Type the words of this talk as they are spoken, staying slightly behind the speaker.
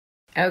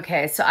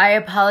Okay, so I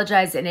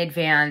apologize in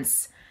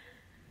advance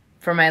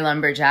for my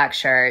lumberjack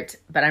shirt,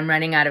 but I'm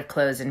running out of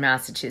clothes in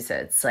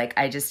Massachusetts. Like,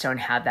 I just don't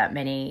have that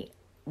many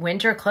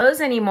winter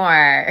clothes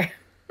anymore.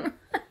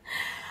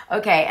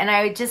 Okay, and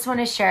I just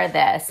want to share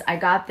this. I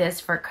got this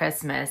for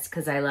Christmas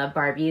because I love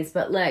Barbies,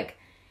 but look,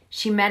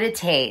 she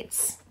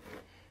meditates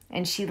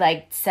and she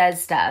like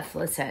says stuff.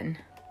 Listen.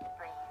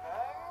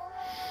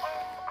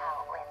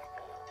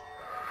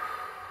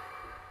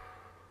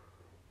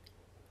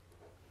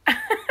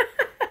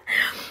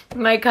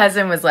 My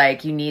cousin was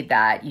like, you need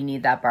that. You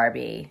need that,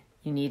 Barbie.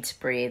 You need to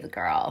breathe,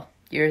 girl.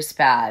 You're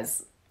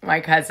spaz. My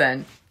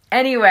cousin.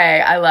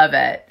 Anyway, I love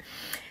it.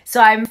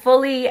 So I'm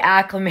fully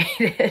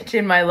acclimated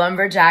in my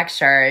lumberjack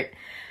shirt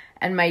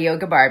and my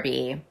yoga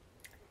Barbie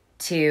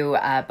to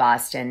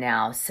Boston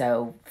now.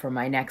 So for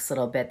my next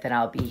little bit that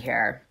I'll be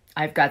here,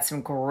 I've got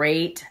some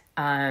great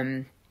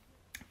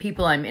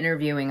people I'm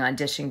interviewing on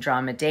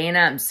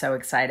decadishdana. I'm so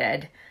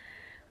excited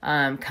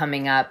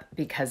coming up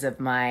because of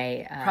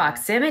my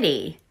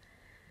proximity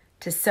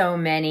to so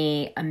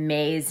many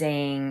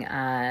amazing,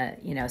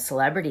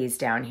 celebrities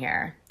down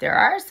here. There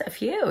are a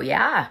few,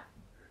 yeah.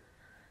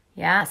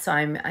 Yeah, so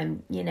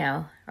I'm,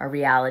 or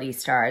reality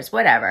stars,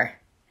 whatever.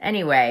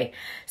 Anyway,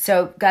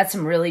 so got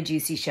some really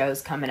juicy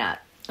shows coming up.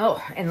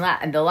 Oh,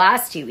 and the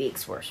last 2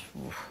 weeks were,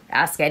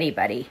 ask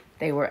anybody,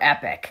 they were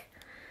epic.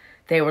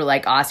 They were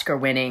like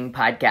Oscar-winning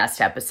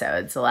podcast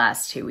episodes the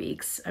last 2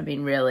 weeks. I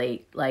mean,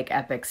 really, like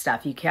epic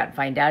stuff you can't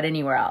find out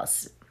anywhere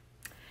else.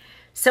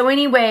 So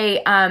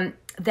anyway,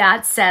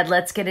 that said,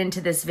 let's get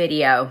into this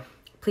video.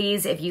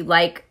 Please, if you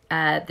like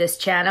this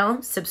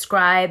channel,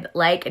 subscribe,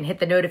 like, and hit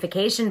the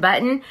notification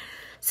button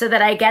so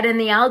that I get in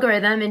the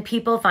algorithm and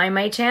people find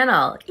my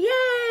channel.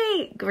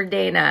 Yay,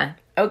 Dana.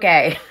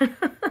 Okay.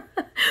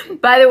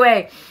 By the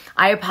way,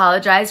 I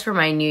apologize for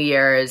my New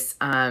Year's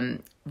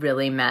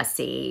really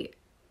messy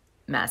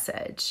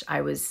message.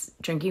 I was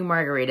drinking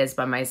margaritas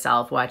by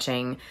myself,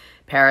 watching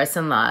Paris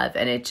in Love,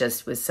 and it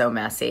just was so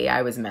messy.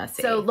 I was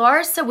messy. So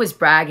Larsa was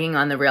bragging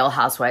on the Real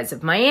Housewives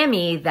of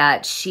Miami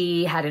that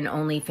she had an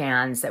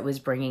OnlyFans that was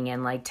bringing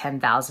in like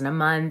 $10,000 a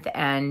month,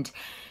 and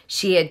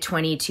she had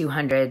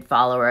 2,200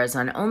 followers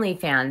on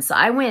OnlyFans. So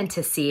I went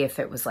to see if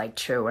it was like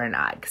true or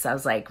not, because I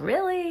was like,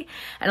 really?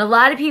 And a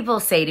lot of people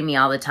say to me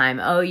all the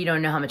time, oh, you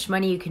don't know how much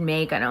money you can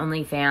make on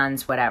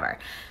OnlyFans, whatever.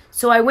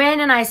 So I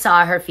went and I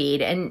saw her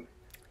feed, and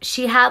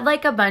she had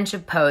like a bunch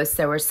of posts.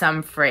 There were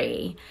some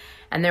free,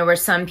 and there were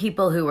some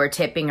people who were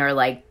tipping her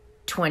like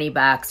 $20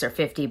 or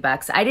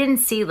 $50. I didn't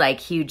see like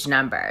huge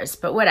numbers,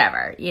 but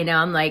whatever.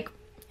 I'm like,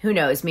 who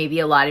knows? Maybe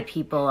a lot of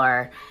people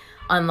are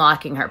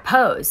unlocking her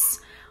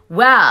posts.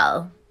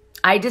 Well,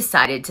 I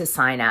decided to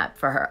sign up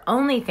for her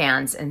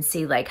OnlyFans and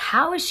see like,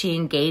 how is she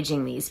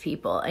engaging these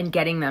people and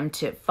getting them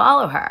to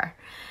follow her?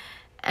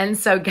 And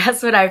so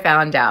guess what I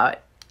found out?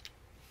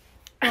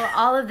 Well,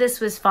 all of this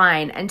was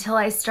fine until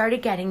I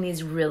started getting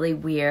these really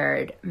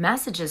weird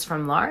messages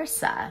from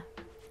Larsa.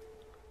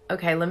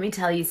 Okay, let me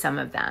tell you some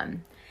of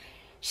them.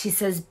 She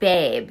says,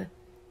 babe,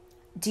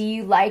 do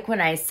you like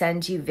when I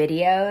send you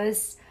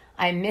videos?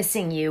 I'm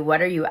missing you.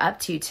 What are you up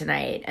to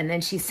tonight? And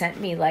then she sent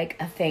me like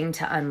a thing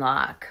to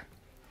unlock.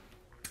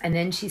 And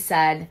then she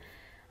said,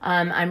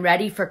 I'm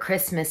ready for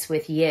Christmas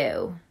with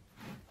you.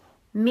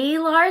 Me,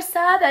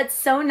 Larsa? That's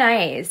so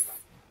nice.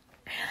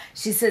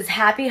 She says,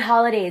 happy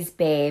holidays,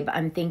 babe.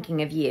 I'm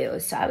thinking of you.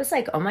 So I was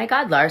like, oh my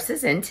God,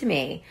 Larsa's into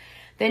me.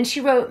 Then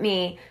she wrote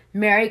me,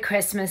 Merry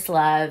Christmas,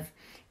 love.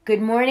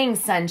 Good morning,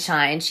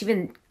 sunshine. She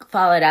even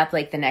followed up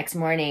like the next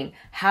morning.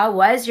 How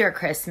was your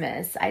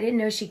Christmas? I didn't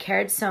know she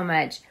cared so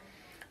much.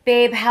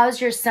 Babe, how's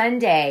your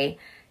Sunday?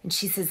 And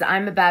she says,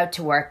 I'm about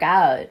to work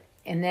out.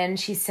 And then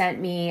she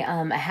sent me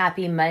a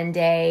happy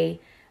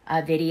Monday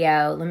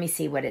video. Let me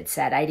see what it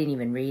said. I didn't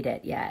even read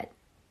it yet.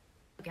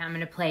 Okay, I'm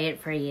going to play it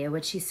for you,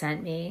 what she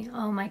sent me.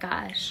 Oh my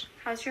gosh.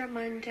 How's your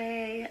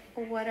Monday?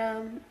 What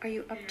are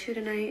you up to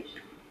tonight?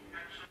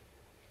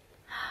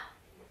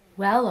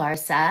 Well,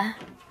 Larsa,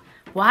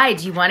 why?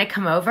 Do you want to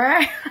come over?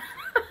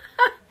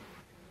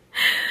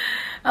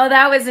 Oh,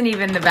 that wasn't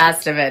even the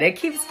best of it. It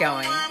keeps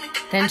going.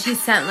 Then she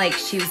sent like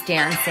she was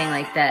dancing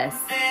like this.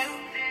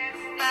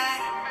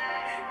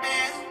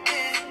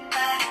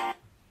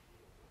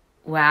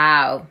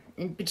 Wow.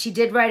 But she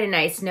did write a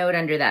nice note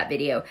under that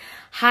video.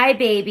 Hi,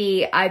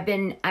 baby. I've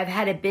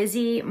had a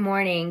busy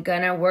morning.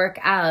 Gonna work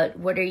out.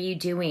 What are you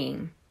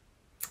doing?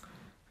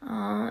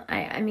 Oh,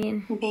 I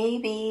mean.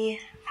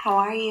 Baby, how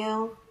are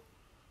you?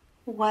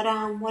 What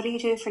are you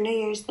doing for New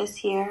Year's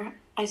this year?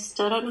 I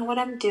still don't know what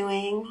I'm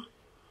doing.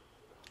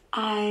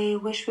 I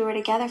wish we were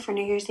together for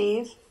New Year's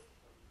Eve.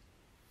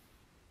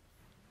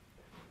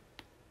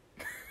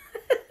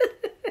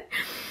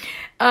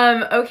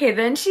 Okay,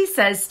 then she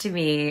says to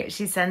me,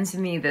 she sends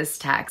me this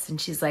text and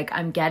she's like,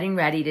 I'm getting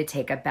ready to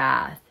take a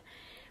bath.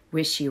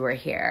 Wish you were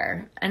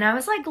here. And I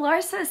was like,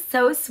 Larsa,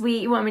 so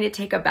sweet. You want me to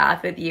take a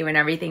bath with you and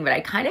everything. But I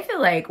kind of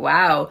feel like,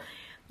 wow,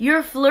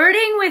 you're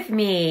flirting with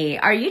me.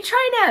 Are you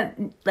trying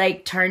to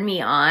like turn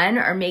me on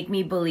or make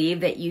me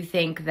believe that you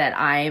think that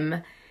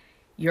I'm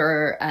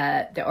your,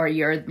 or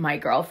you're my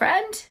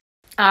girlfriend?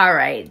 All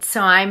right,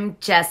 so I'm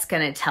just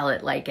going to tell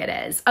it like it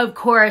is. Of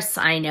course,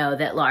 I know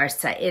that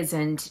Larsa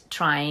isn't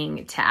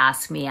trying to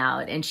ask me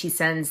out, and she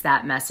sends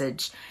that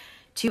message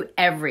to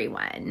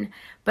everyone.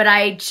 But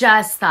I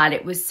just thought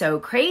it was so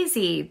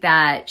crazy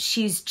that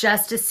she's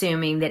just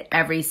assuming that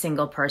every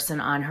single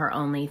person on her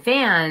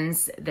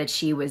OnlyFans that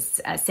she was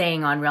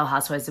saying on Real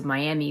Housewives of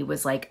Miami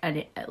was like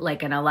an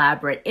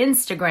elaborate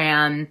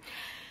Instagram,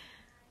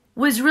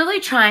 was really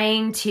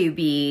trying to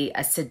be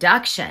a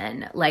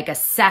seduction, like a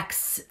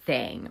sex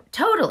thing.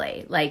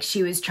 Totally. Like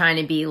she was trying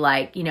to be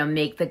like, you know,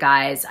 make the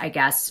guys, I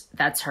guess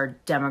that's her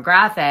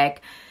demographic,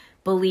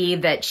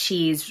 believe that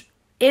she's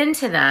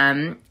into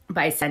them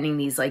by sending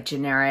these like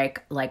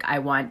generic, like, I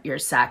want your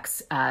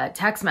sex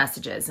text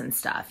messages and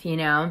stuff, you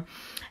know?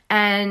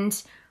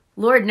 And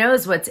Lord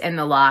knows what's in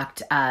the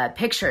locked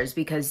pictures,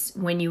 because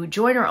when you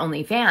join her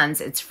OnlyFans,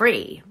 it's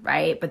free,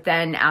 right? But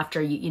then after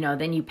you know,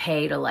 then you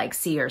pay to like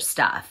see her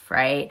stuff,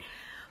 right?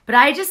 But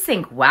I just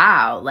think,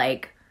 wow,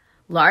 like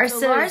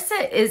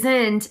Larsa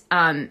isn't,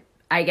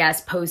 I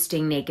guess,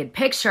 posting naked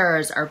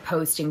pictures or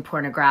posting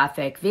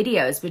pornographic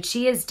videos, but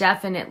she is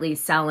definitely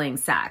selling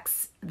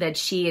sex, that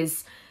she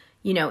is,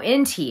 you know,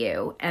 into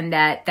you, and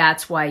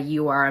that's why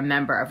you are a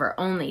member of her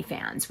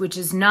OnlyFans, which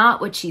is not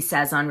what she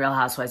says on Real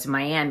Housewives of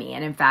Miami.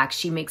 And in fact,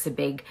 she makes a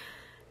big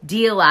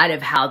deal out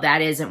of how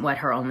that isn't what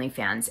her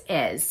OnlyFans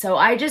is. So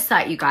I just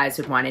thought you guys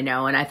would want to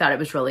know, and I thought it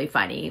was really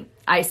funny.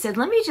 I said,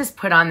 let me just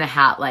put on the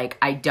hat like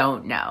I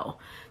don't know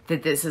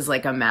that this is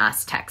like a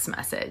mass text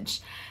message,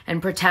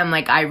 and pretend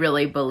like I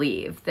really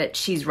believe that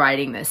she's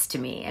writing this to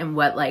me, and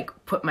what, like,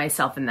 put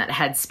myself in that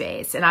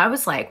headspace. And I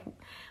was like,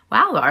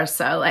 wow,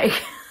 Larsa, like...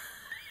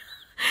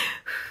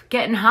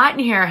 getting hot in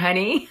here,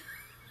 honey.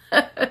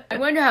 I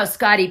wonder how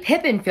Scottie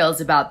Pippen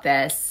feels about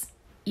this,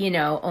 you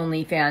know,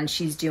 OnlyFans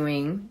she's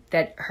doing,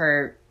 that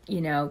her, you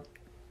know,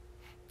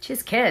 she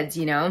has kids,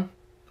 you know,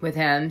 with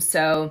him.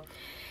 So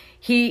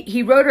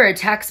he wrote her a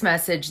text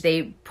message.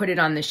 They put it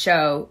on the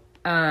show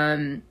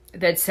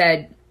that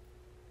said,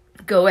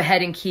 go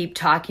ahead and keep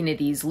talking to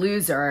these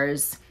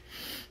losers.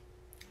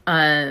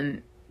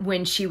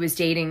 When she was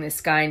dating this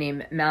guy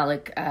named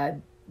Malik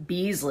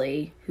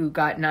Beasley, who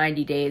got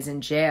 90 days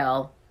in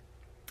jail.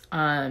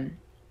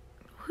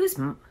 Who is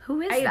that?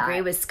 I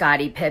agree with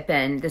Scottie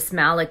Pippen. This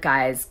Malik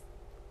guy's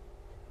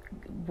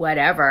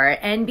whatever,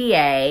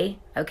 NBA.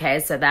 Okay,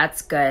 so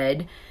that's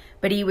good.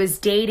 But he was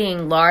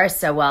dating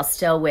Larsa while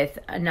still with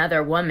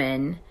another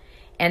woman.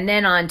 And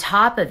then on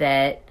top of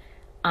it,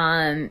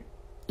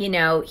 you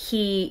know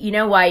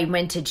why he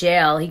went to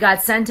jail? He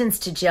got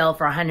sentenced to jail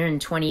for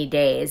 120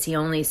 days. He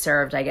only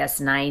served, I guess,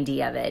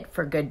 90 of it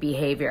for good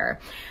behavior.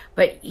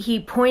 But he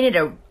pointed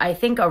I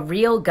think a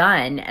real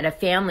gun at a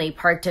family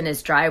parked in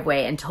his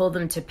driveway and told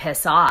them to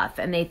piss off.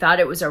 And they thought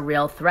it was a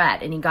real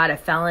threat. And he got a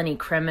felony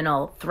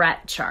criminal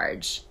threat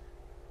charge.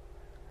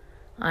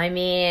 I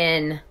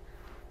mean,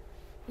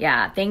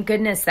 yeah, thank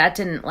goodness that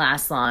didn't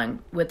last long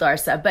with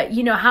Larsa. But,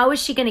 you know, how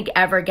is she going to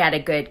ever get a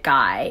good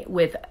guy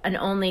with an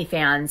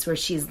OnlyFans where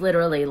she's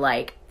literally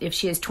like, if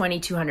she has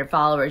 2,200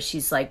 followers,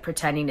 she's like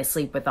pretending to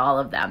sleep with all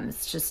of them?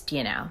 It's just,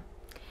 you know.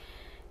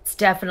 It's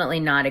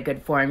definitely not a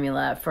good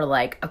formula for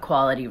like a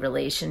quality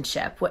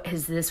relationship.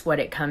 Is this what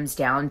it comes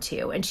down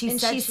to? And she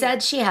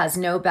said she has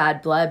no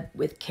bad blood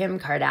with Kim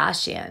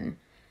Kardashian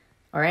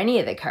or any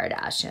of the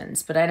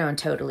Kardashians, but I don't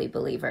totally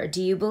believe her.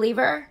 Do you believe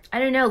her? I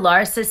don't know.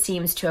 Larsa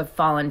seems to have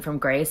fallen from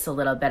grace a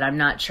little bit. I'm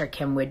not sure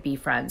Kim would be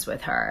friends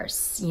with her.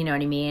 You know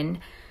what I mean?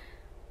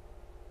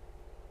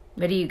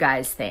 What do you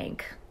guys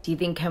think? Do you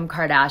think Kim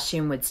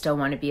Kardashian would still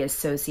want to be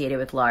associated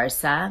with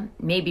Larsa?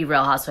 Maybe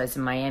Real Housewives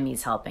of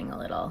Miami's helping a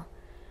little.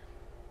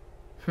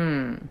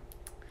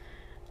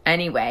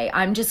 Anyway,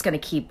 I'm just going to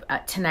keep,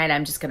 tonight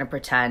I'm just going to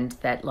pretend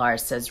that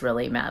Larsa's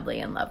really madly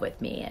in love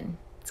with me, and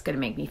it's going to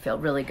make me feel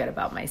really good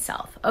about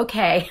myself.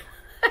 Okay.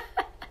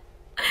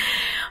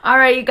 All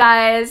right, you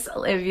guys,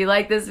 if you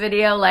like this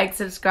video, like,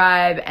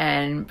 subscribe,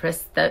 and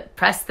press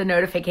the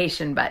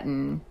notification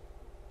button.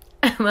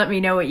 Let me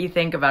know what you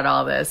think about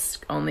all this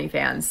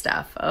OnlyFans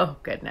stuff. Oh,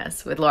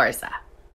 goodness, with Larsa.